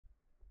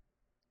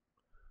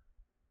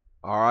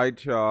All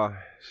right, y'all.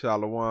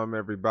 Shalom,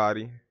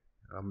 everybody.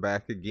 I'm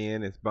back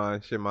again. It's Bon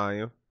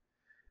Shemayim.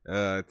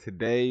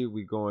 Today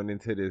we going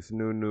into this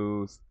new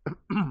news.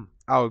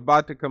 I was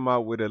about to come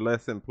out with a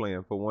lesson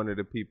plan for one of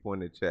the people in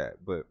the chat,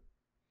 but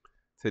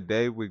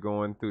today we're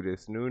going through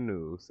this new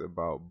news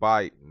about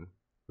Biden,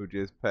 who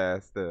just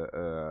passed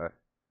the.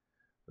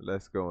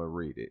 Let's go and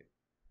read it. It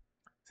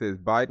says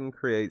Biden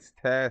creates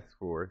task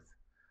force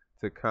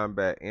to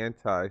combat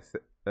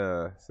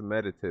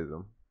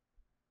anti-Semitism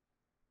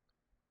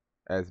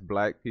as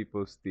black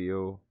people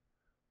still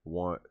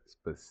want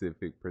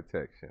specific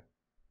protection.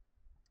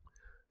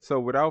 So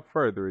without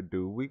further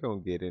ado, we're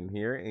going to get in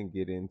here and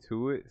get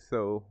into it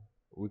so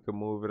we can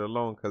move it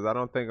along, because I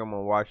don't think I'm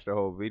going to watch the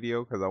whole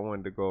video because I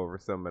wanted to go over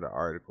some of the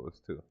articles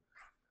too.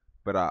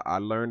 But I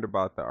learned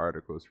about the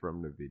articles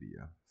from the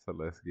video. So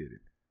let's get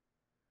it.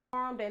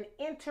 Formed an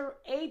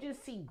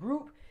interagency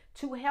group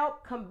to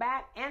help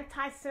combat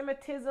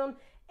anti-Semitism.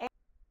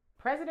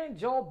 President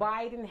Joe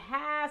Biden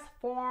has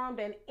formed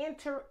an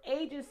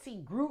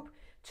interagency group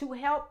to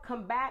help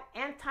combat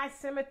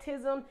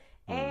anti-Semitism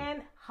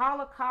and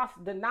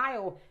Holocaust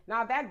denial.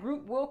 Now, that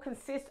group will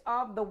consist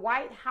of the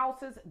White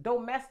House's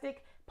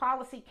Domestic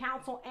Policy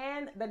Council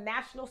and the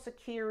National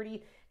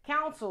Security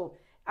Council,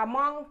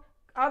 among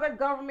other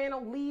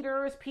governmental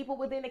leaders, people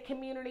within the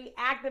community,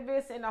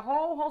 activists, and a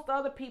whole host of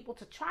other people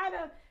to try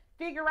to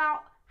figure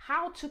out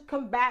how to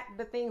combat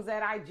the things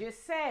that I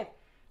just said.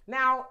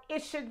 Now,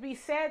 it should be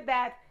said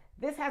that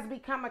this has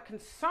become a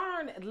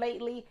concern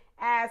lately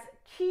as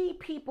key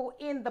people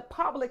in the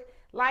public,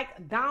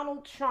 like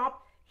Donald Trump,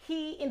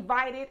 he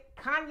invited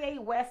Kanye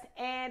West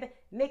and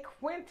Nick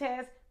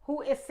Fuentes,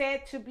 who is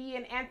said to be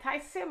an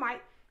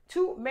anti-Semite,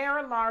 to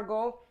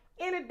Mar-a-Lago,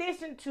 in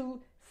addition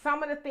to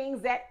some of the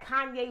things that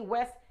Kanye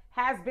West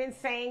has been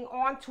saying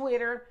on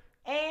Twitter,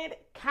 and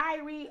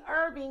Kyrie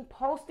Irving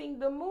posting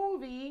the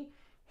movie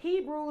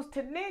Hebrews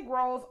to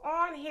Negroes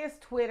on his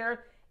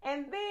Twitter,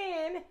 and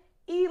then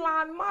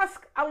Elon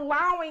Musk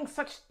allowing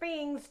such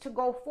things to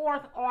go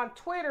forth on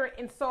Twitter.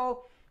 And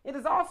so it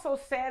is also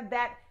said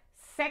that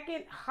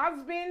second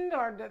husband,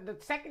 or the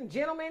second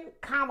gentleman,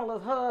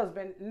 Kamala's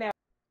husband, never.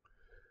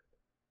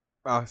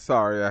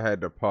 Sorry, I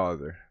had to pause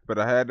her. But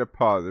I had to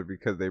pause her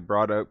because they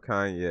brought up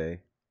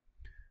Kanye.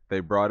 They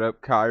brought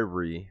up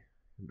Kyrie.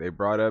 They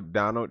brought up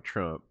Donald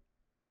Trump.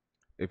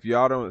 If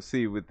y'all don't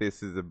see what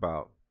this is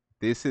about,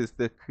 this is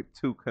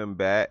to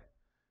combat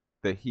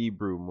the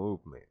Hebrew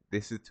movement.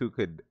 This is to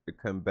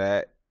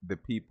combat the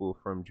people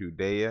from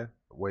Judea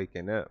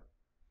waking up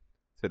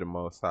to the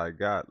Most High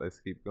God. Let's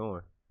keep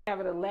going.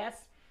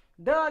 Nevertheless,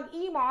 Doug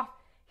Emhoff,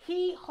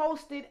 he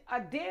hosted a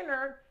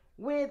dinner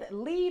with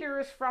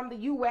leaders from the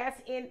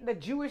U.S. in the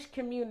Jewish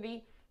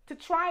community to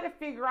try to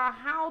figure out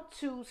how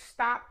to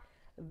stop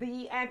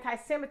the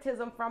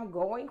anti-Semitism from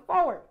going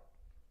forward.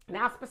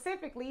 Now,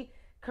 specifically,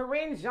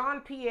 Karine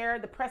Jean-Pierre,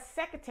 the press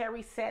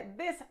secretary, said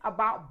this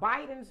about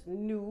Biden's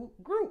new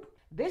group.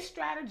 This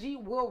strategy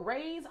will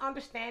raise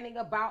understanding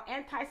about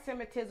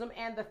anti-Semitism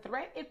and the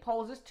threat it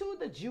poses to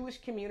the Jewish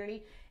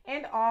community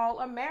and all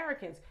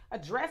Americans,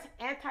 address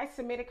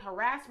anti-Semitic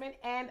harassment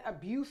and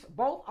abuse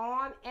both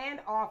on and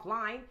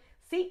offline,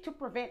 seek to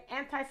prevent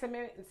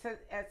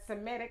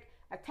anti-Semitic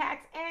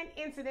attacks and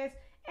incidents,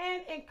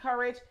 and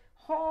encourage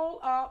whole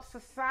of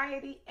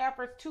society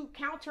efforts to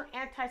counter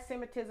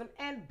anti-Semitism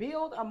and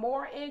build a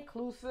more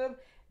inclusive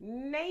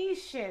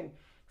nation.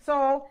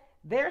 So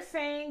they're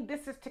saying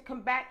this is to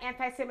combat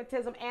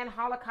anti-Semitism and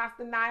Holocaust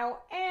denial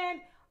and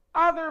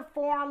other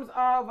forms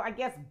of, I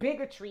guess,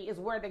 bigotry is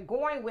where they're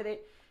going with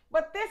it.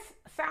 But this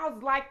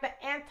sounds like the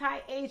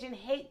anti-Asian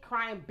hate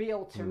crime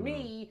bill to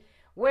me,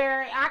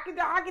 where I can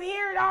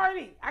hear it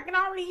already. I can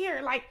already hear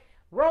it, like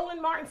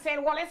Roland Martin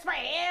saying, well, it's for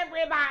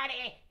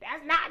everybody.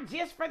 That's not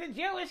just for the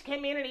Jewish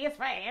community. It's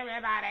for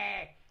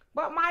everybody.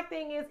 But my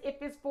thing is, if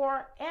it's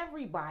for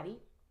everybody,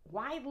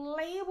 why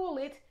label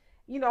it,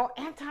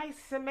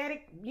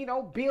 anti-Semitic,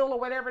 bill or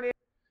whatever it is?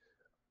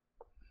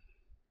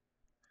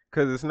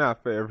 Because it's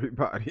not for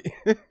everybody.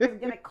 It's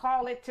going to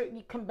call it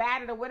to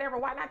combat it or whatever.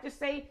 Why not just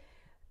say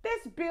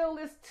this bill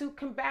is to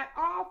combat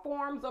all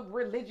forms of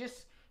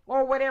religious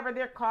or whatever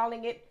they're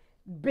calling it,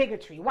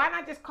 bigotry? Why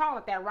not just call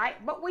it that,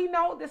 right? But we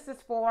know this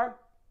is for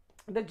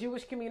the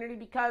Jewish community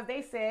because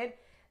they said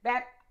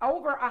that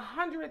over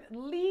 100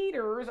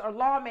 leaders, or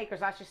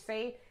lawmakers, I should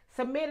say,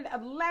 submitted a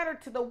letter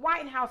to the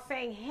White House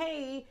saying,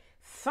 hey,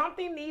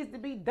 something needs to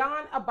be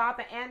done about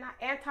the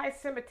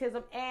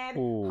anti-Semitism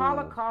and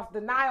Holocaust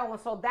denial.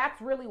 And so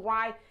that's really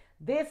why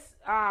this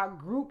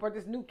group, or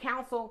this new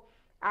council,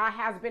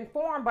 has been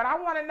formed. But I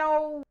want to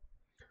know.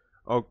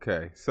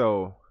 Okay,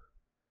 so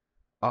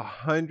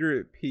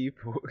 100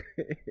 people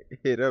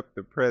hit up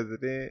the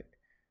president,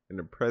 and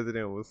the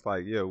president was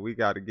like, yo, we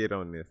got to get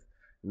on this.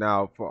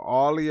 Now, for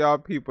all of y'all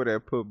people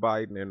that put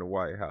Biden in the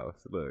White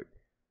House, look,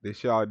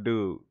 this y'all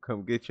dude,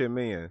 come get your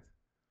mans.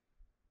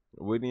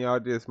 Wouldn't y'all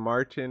just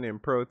marching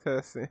and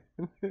protesting?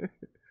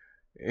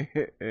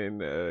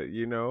 And,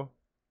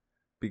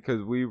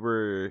 because we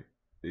were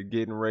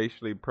getting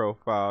racially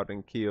profiled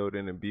and killed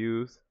and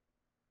abused.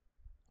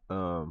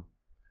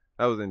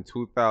 That was in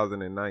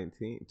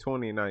 2019,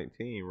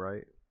 2019,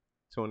 right?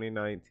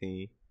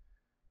 2019.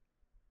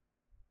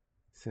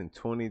 It's in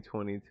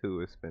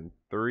 2022. It's been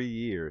 3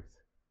 years.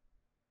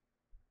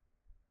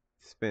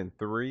 It's been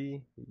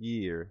 3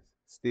 years.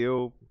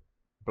 Still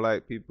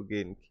black people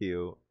getting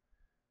killed.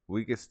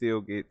 We could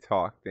still get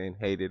talked and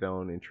hated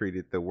on and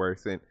treated the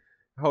worst. And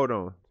hold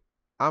on,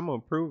 I'm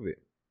gonna prove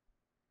it.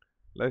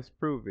 Let's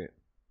prove it.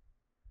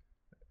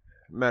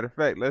 Matter of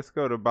fact, let's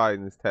go to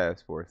Biden's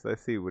task force.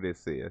 Let's see what it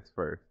says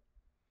first.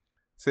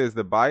 It says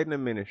the Biden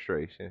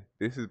administration.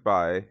 This is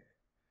by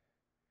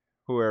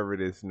whoever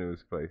this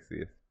news place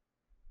is.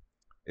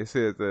 It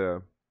says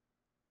the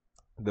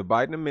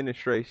Biden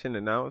administration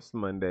announced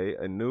Monday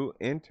a new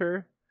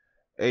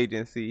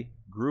interagency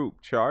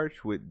group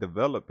charged with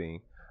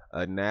developing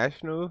a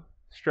national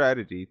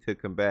strategy to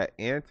combat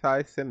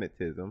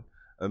anti-Semitism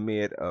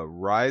amid a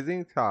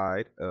rising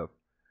tide of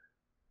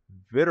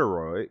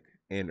vitriolic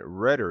and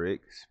rhetoric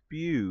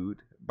spewed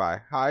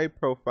by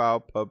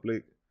high-profile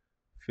public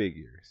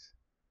figures.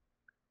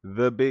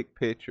 The big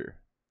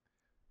picture.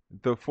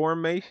 The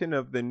formation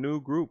of the new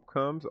group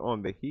comes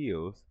on the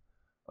heels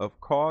of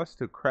calls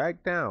to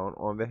crack down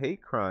on the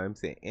hate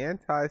crimes and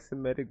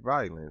anti-Semitic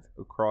violence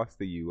across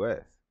the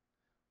U.S.,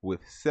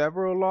 with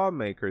several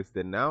lawmakers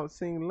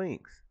denouncing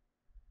links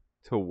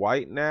to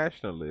white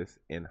nationalists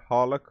and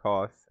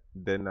Holocaust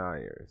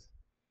deniers.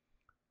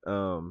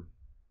 Um,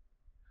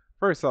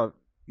 First off,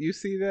 you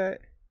see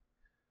that?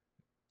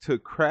 To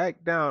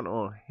crack down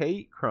on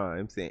hate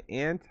crimes and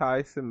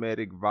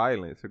anti-Semitic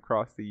violence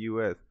across the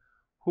U.S.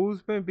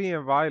 Who's been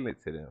being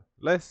violent to them?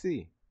 Let's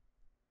see.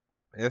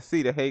 Let's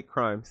see the hate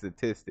crime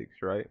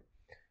statistics, right?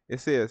 It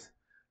says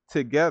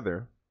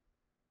together.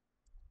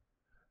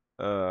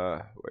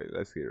 Wait,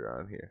 let's get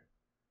around here.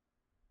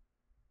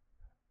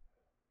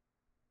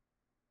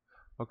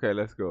 Okay,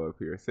 let's go up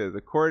here. It says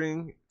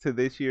according to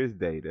this year's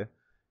data,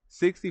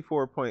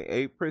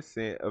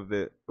 64.8% of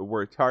the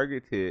were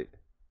targeted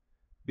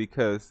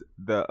because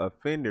the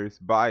offender's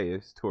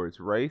bias towards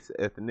race,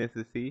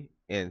 ethnicity,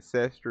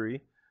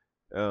 ancestry,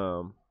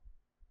 um,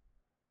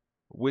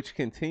 which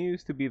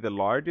continues to be the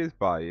largest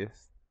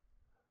bias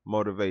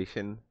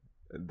motivation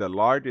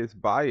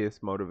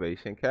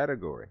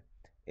category.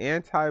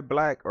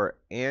 Anti-black or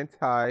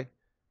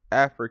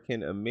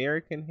anti-African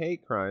American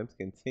hate crimes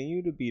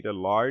continue to be the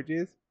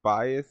largest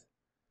bias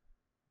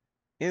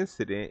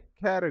incident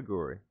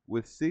category,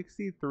 with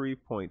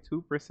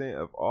 63.2%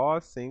 of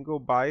all single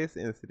bias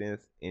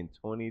incidents in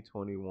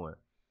 2021.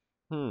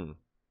 So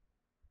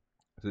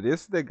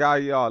this is the guy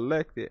y'all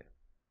elected,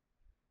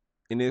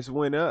 and this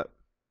went up.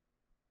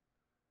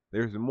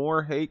 There's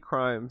more hate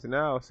crimes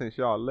now since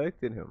y'all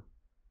elected him.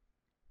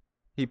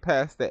 He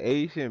passed the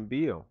Asian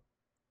bill.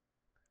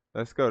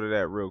 Let's go to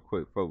that real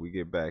quick before we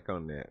get back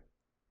on that.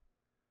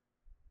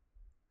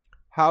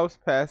 House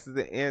passes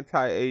an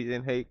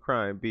anti-Asian hate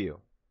crime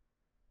bill.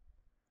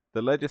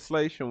 The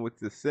legislation which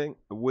the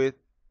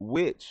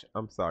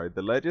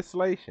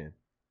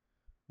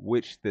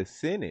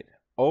Senate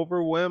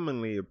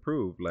overwhelmingly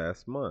approved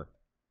last month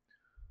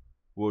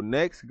will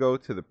next go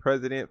to the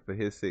president for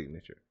his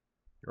signature,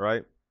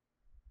 right?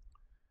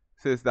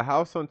 Since the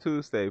House on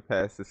Tuesday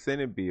passed the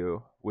Senate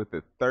bill with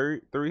a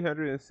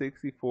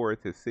 364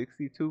 to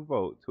 62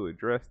 vote to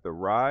address the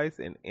rise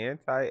in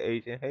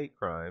anti-Asian hate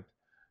crimes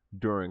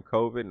during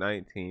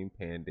COVID-19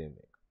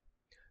 pandemic.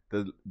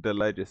 The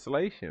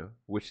legislation,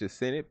 which the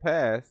Senate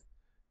passed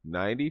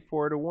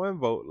 94 to 1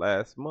 vote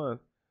last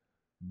month,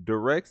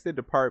 directs the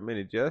Department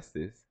of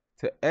Justice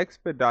to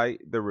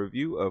expedite the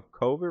review of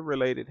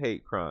COVID-related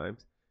hate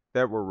crimes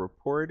that were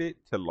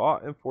reported to law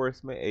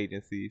enforcement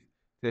agencies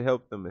to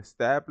help them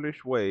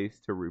establish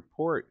ways to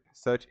report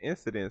such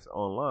incidents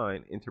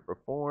online and to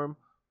perform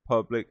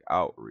public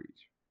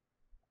outreach.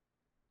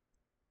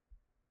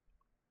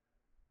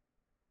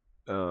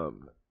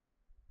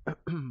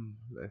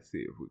 Let's see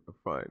if we can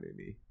find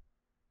any.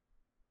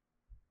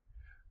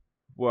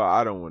 Well,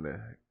 I don't want to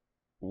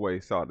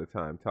waste all the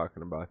time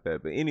talking about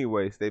that, but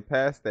anyways, they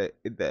passed that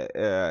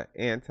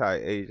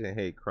anti-Asian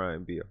hate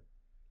crime bill.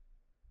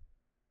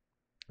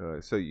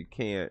 So you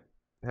can't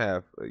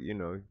have,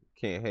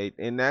 can't hate,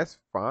 and that's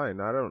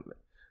fine. I don't.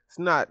 It's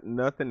not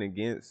nothing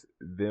against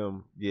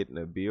them getting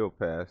a bill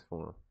passed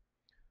for them,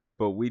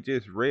 but we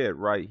just read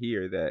right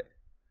here that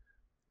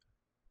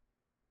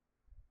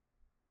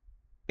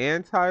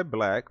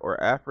anti-black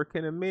or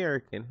African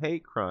American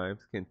hate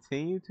crimes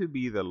continue to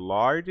be the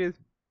largest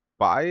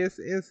bias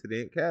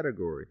incident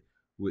category,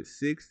 with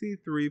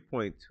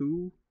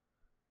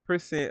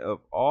 63.2% of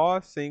all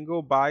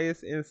single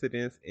bias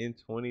incidents in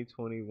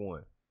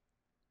 2021.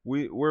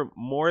 We're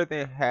more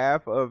than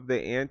half of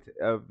the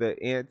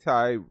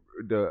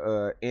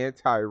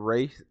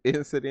anti-race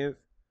incidents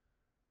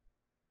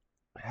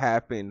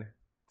happen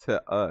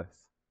to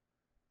us.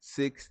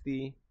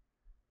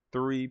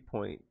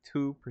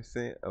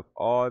 63.2% of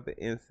all the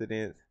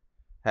incidents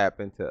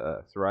happen to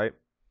us, right?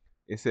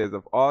 It says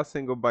of all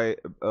single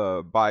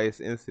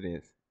bias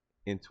incidents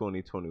in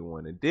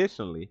 2021.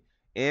 Additionally,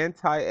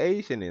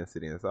 anti-Asian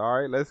incidents. All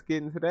right, let's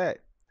get into that.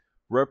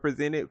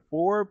 represented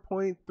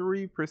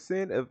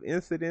 4.3% of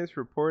incidents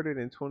reported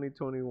in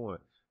 2021.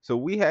 So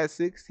we had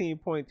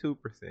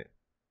 16.2%.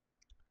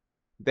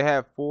 They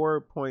have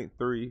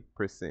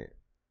 4.3%.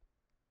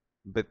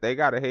 But they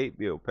got a hate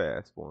bill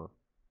passed for them.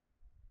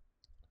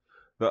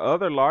 The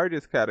other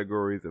largest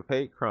categories of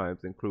hate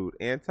crimes include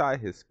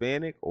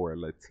anti-Hispanic or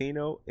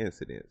Latino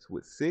incidents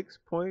with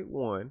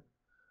 6.1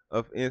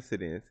 of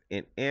incidents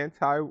and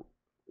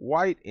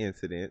anti-white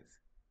incidents.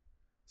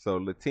 So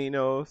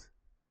Latinos,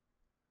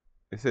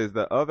 it says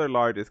the other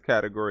largest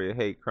category of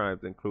hate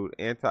crimes include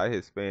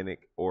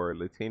anti-Hispanic or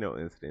Latino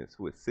incidents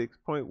with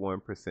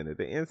 6.1% of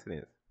the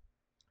incidents.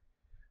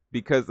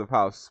 Because of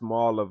how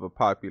small of a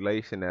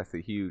population, that's a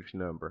huge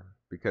number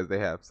because they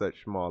have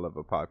such small of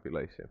a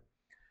population.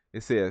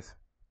 It says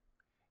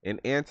an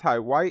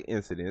anti-white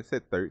incidents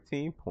at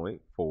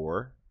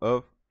 13.4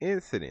 of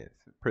incidents,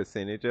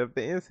 percentage of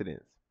the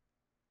incidents.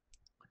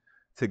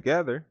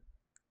 Together,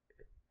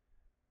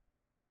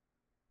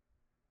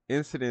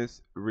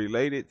 incidents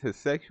related to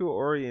sexual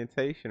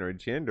orientation or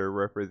gender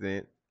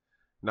represent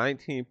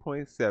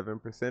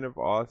 19.7% of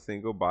all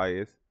single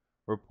bias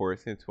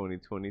reports in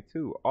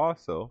 2022.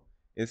 Also,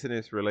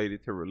 incidents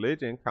related to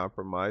religion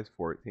comprised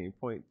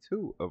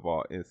 14.2 of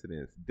all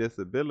incidents.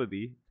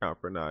 Disability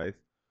comprised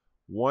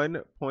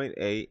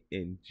 1.8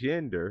 and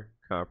gender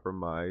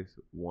comprised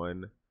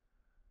 1%.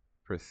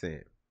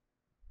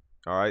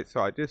 All right, so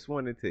I just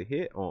wanted to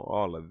hit on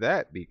all of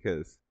that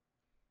because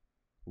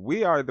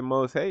we are the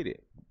most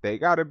hated. They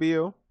got a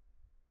bill.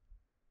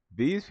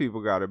 These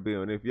people got a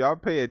bill. And if y'all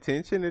pay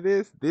attention to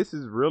this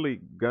is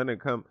really gonna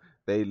come.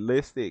 They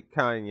listed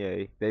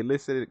Kanye. They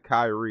listed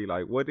Kyrie.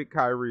 Like, what did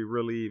Kyrie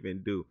really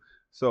even do?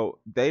 So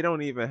they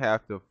don't even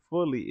have to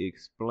fully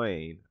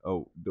explain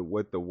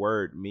what the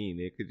word mean.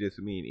 It could just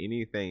mean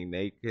anything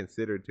they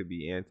consider to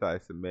be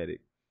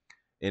anti-Semitic.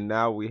 And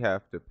now we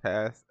have to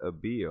pass a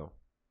bill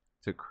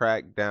to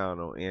crack down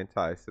on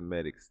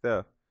anti-Semitic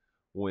stuff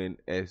when,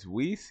 as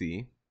we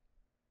see,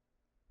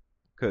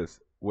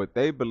 because what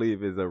they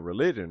believe is a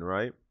religion,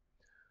 right?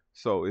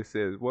 So it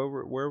says,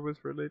 where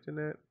was religion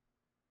at?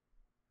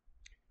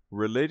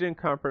 Religion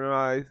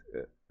comprised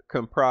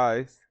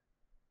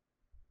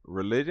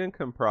religion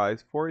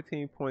comprised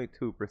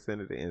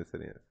 14.2% of the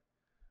incidents.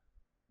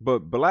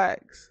 But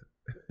blacks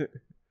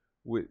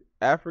with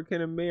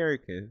African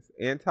Americans,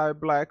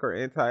 anti-black or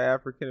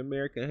anti-African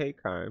American hate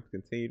crimes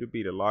continue to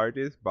be the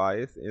largest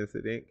bias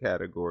incident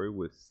category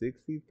with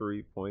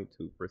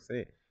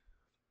 63.2%.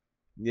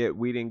 Yet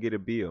we didn't get a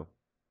bill.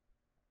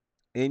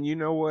 And you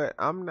know what?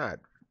 I'm not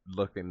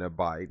looking to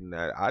Biden.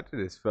 I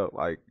just felt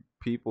like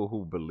people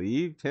who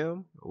believed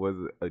him was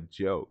a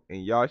joke.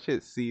 And y'all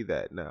should see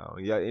that now.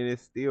 Yeah, and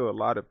it's still a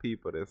lot of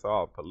people that's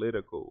all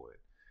political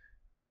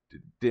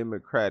and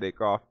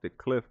democratic off the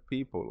cliff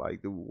people.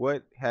 Like,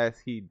 what has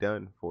he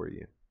done for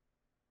you?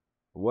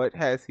 What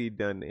has he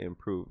done to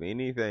improve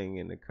anything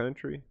in the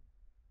country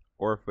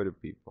or for the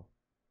people?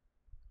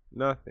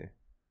 Nothing.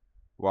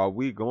 While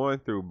we going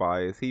through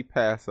bias, he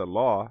passed a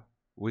law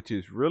which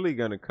is really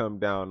going to come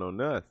down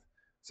on us.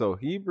 So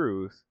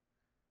Hebrews,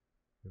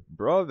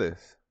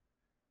 brothers,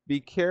 be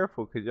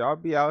careful because y'all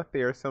be out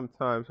there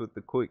sometimes with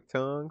the quick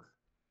tongues,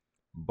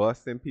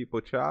 busting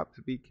people chops.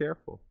 Be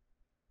careful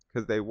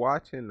because they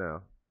watching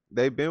now.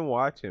 They've been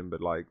watching,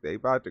 but like they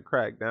about to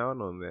crack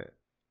down on that.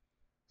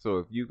 So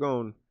if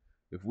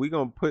we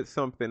gonna put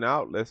something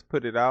out, let's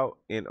put it out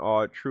in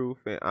all truth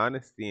and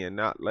honesty, and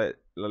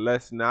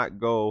let's not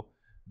go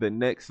the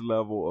next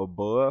level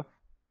above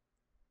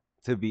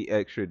to be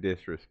extra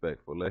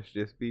disrespectful. Let's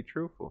just be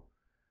truthful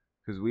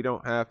because we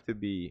don't have to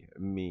be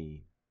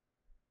mean.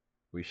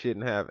 We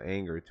shouldn't have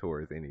anger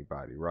towards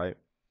anybody, right?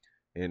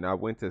 And I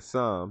went to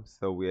Psalms,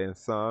 so we're in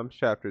Psalms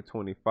chapter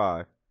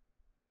 25,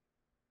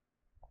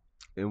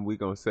 and we're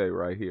gonna say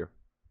right here,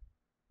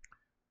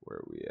 where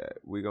are we at?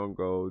 We're gonna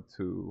go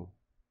to,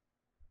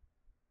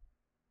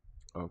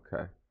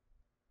 okay.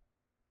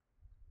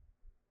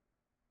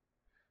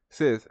 It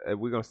says,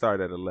 we're gonna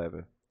start at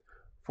 11.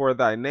 For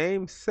thy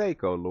name's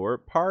sake, O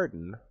Lord,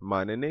 pardon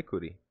mine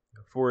iniquity,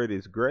 for it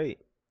is great.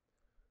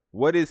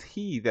 What is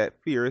he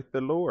that feareth the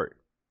Lord?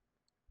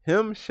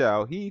 Him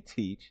shall he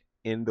teach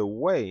in the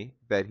way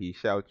that he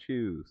shall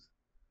choose.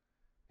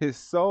 His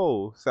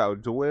soul shall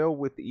dwell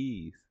with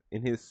ease,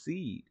 and his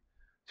seed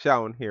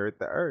shall inherit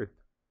the earth.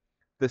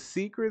 The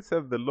secrets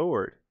of the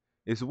Lord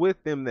is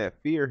with them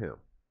that fear him,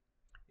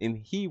 and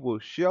he will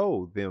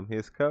show them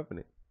his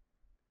covenant.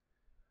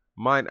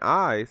 Mine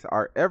eyes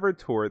are ever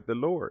toward the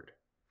Lord,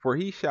 for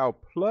he shall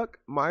pluck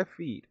my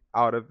feet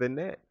out of the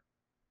net.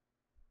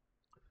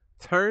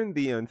 Turn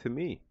thee unto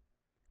me,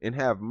 and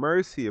have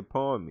mercy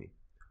upon me,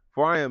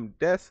 for I am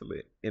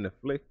desolate and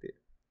afflicted.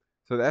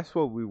 So that's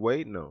what we're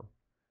waiting on.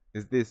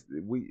 Is this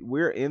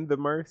we're in the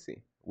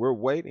mercy. We're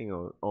waiting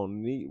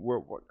on me.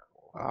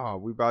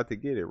 We about to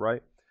get it,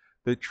 right?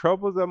 The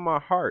troubles of my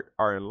heart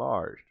are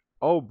enlarged.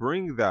 Oh,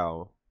 bring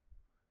thou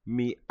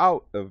me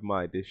out of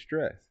my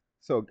distress.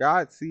 So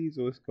God sees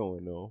what's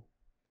going on.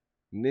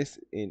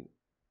 And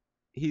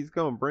he's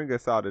gonna bring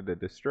us out of the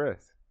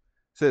distress.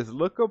 says,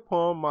 look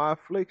upon my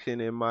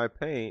affliction and my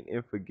pain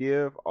and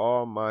forgive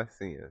all my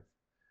sins.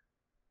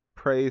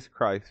 Praise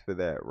Christ for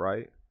that,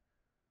 right?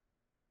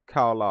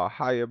 Kala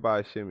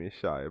Hayabah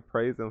Shemishai.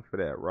 Praise him for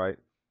that, right?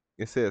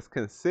 It says,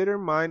 consider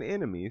mine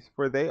enemies,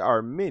 for they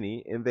are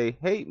many, and they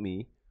hate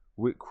me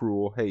with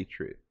cruel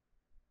hatred.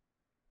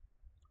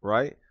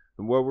 Right?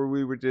 And what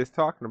we were just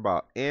talking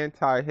about,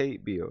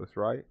 anti-hate bills,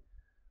 right?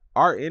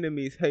 Our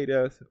enemies hate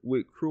us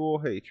with cruel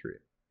hatred.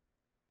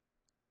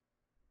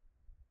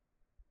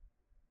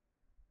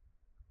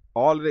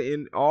 All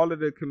of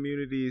the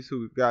communities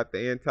who got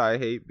the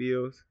anti-hate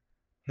bills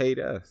hate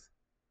us.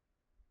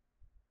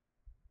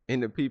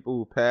 And the people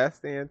who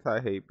passed the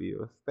anti-hate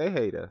bills, they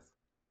hate us.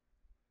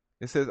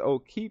 It says, "Oh,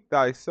 keep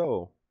thy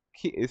soul."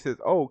 It says,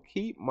 "Oh,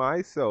 keep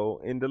my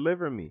soul and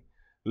deliver me.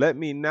 Let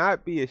me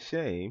not be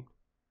ashamed."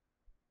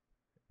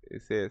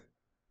 It says,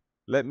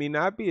 "Let me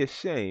not be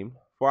ashamed,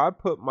 for I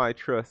put my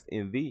trust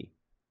in thee.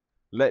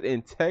 Let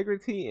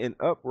integrity and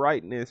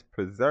uprightness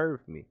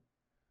preserve me,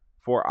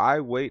 for I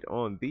wait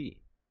on thee.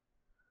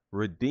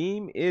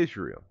 Redeem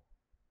Israel,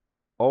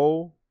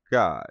 O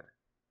God,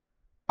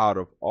 out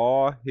of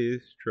all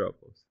his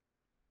troubles."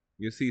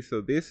 You see,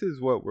 so this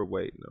is what we're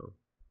waiting on.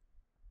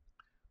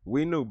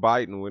 We knew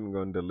Biden wasn't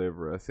going to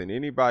deliver us, and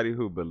anybody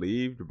who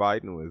believed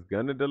Biden was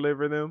going to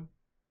deliver them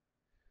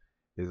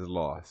is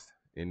lost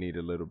and need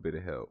a little bit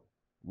of help.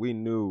 We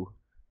knew,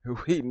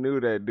 we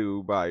knew that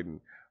dude Biden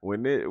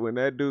when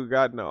that dude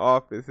got in the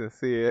office and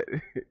said,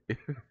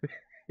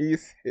 he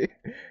said,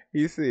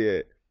 he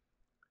said,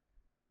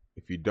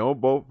 if you don't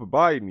vote for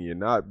Biden, you're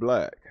not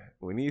black.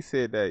 When he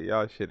said that,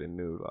 y'all should have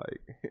knew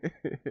like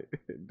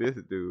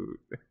this dude.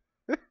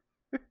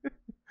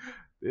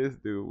 This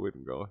dude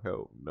wasn't gonna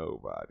help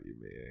nobody,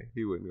 man.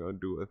 He wasn't gonna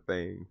do a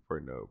thing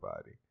for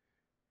nobody.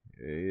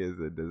 He is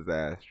a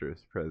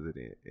disastrous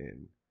president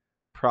and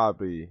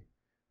probably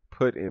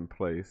put in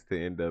place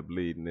to end up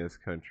leading this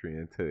country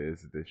into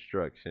its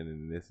destruction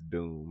and its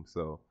doom.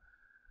 So,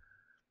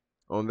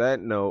 on that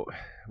note,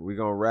 we're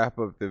gonna wrap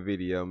up the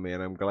video,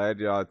 man. I'm glad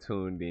y'all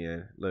tuned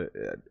in. Look,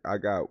 I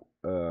got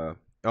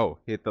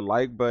hit the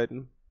like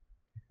button,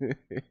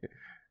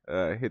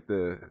 hit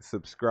the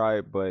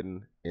subscribe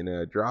button,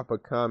 and drop a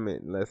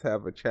comment and let's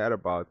have a chat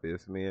about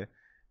this, man.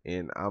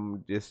 And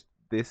this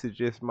is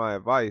just my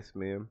advice,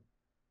 man.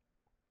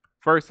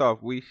 First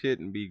off, we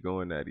shouldn't be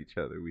going at each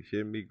other. We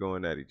shouldn't be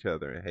going at each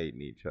other and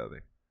hating each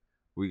other.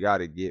 We got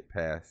to get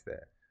past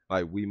that.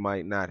 Like, we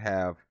might not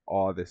have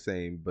all the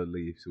same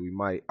beliefs.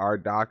 Our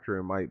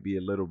doctrine might be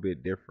a little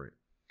bit different.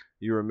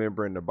 You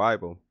remember in the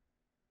Bible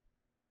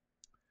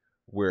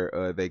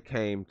where they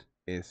came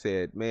and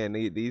said, man,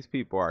 these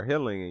people are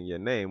healing in your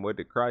name. What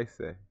did Christ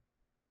say?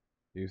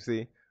 You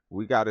see,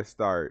 we got to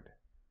start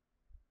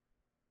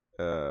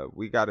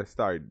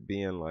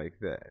being like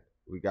that.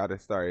 We got to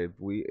start,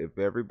 if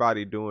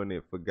everybody doing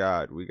it for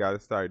God, we got to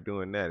start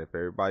doing that. If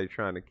everybody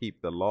trying to keep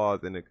the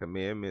laws and the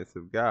commandments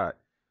of God,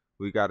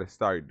 we got to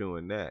start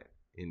doing that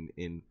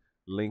and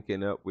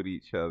linking up with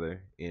each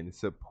other and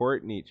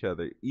supporting each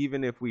other,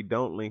 even if we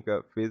don't link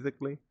up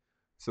physically,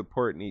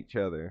 supporting each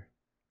other,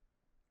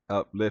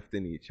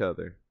 uplifting each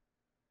other,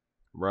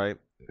 right?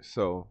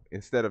 So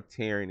instead of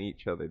tearing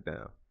each other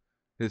down,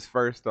 because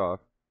first off,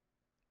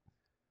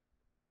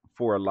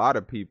 for a lot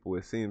of people,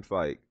 it seems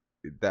like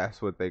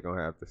that's what they're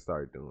gonna have to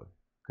start doing.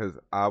 Because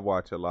I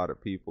watch a lot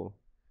of people,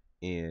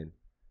 and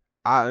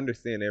I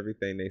understand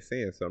everything they're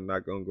saying, so I'm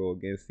not gonna go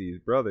against these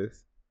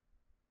brothers.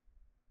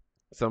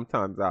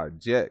 Sometimes I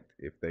object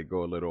if they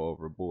go a little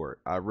overboard.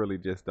 I really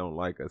just don't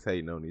like us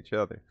hating on each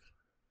other.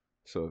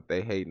 So if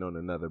they hating on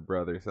another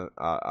brother,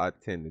 I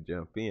tend to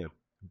jump in.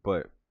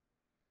 But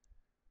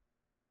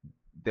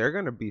they're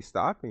gonna be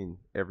stopping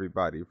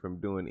everybody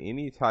from doing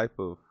any type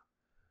of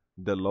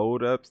the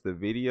load ups, the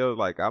video.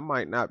 Like, I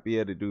might not be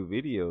able to do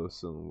videos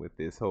soon with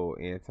this whole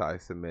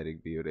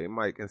anti-Semitic bill. They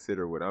might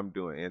consider what I'm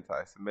doing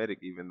anti-Semitic,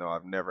 even though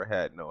I've never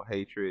had no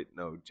hatred,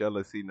 no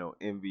jealousy, no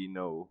envy,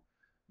 no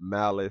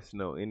malice,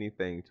 no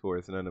anything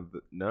towards none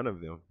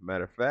of them.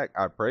 Matter of fact,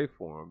 I pray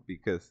for them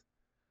because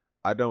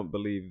I don't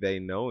believe they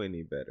know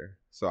any better.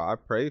 So I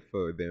pray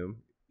for them,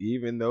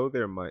 even though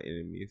they're my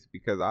enemies,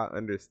 because I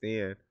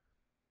understand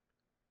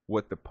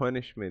what the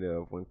punishment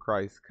of when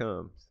Christ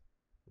comes.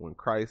 When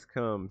Christ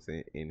comes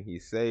and he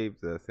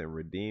saves us and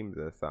redeems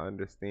us, I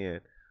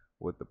understand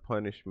what the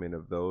punishment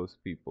of those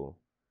people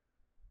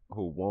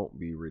who won't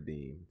be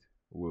redeemed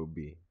will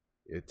be.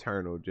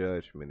 Eternal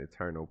judgment,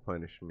 eternal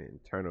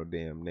punishment, eternal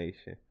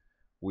damnation.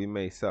 We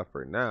may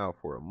suffer now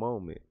for a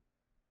moment.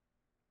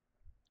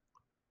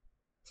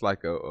 It's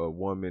like a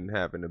woman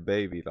having a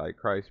baby, like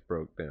Christ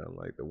broke down.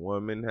 Like, the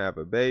woman have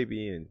a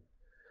baby, and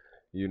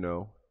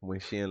when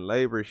she in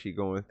labor, she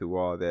going through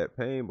all that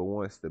pain. But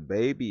once the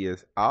baby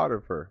is out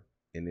of her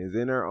and is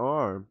in her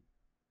arm,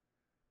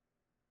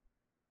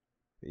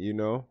 you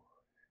know,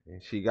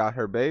 and she got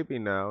her baby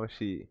now,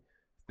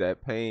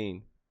 that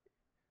pain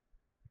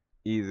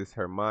eases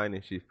her mind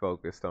and she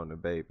focused on the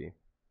baby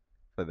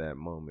for that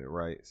moment,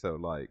 right? So,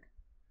 like,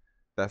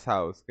 that's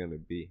how it's gonna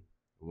be.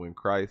 When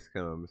Christ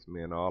comes,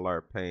 man, all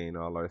our pain,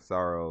 all our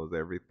sorrows,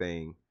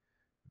 everything,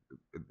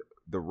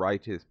 the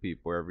righteous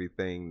people,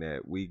 everything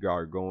that we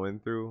are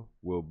going through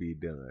will be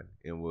done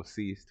and will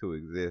cease to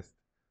exist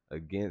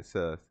against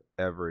us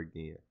ever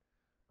again.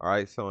 All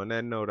right, so on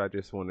that note, I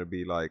just want to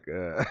be like,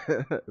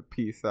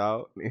 peace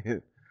out,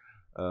 and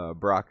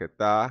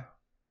brakatah,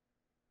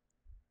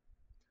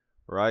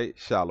 right?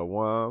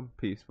 Shalom,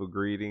 peaceful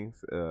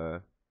greetings,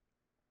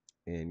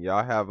 and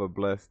y'all have a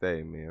blessed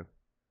day, man.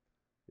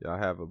 Y'all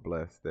have a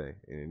blessed day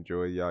and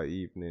enjoy y'all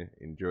evening,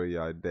 enjoy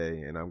y'all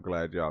day, and I'm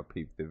glad y'all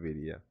peeped the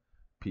video.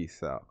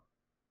 Peace out.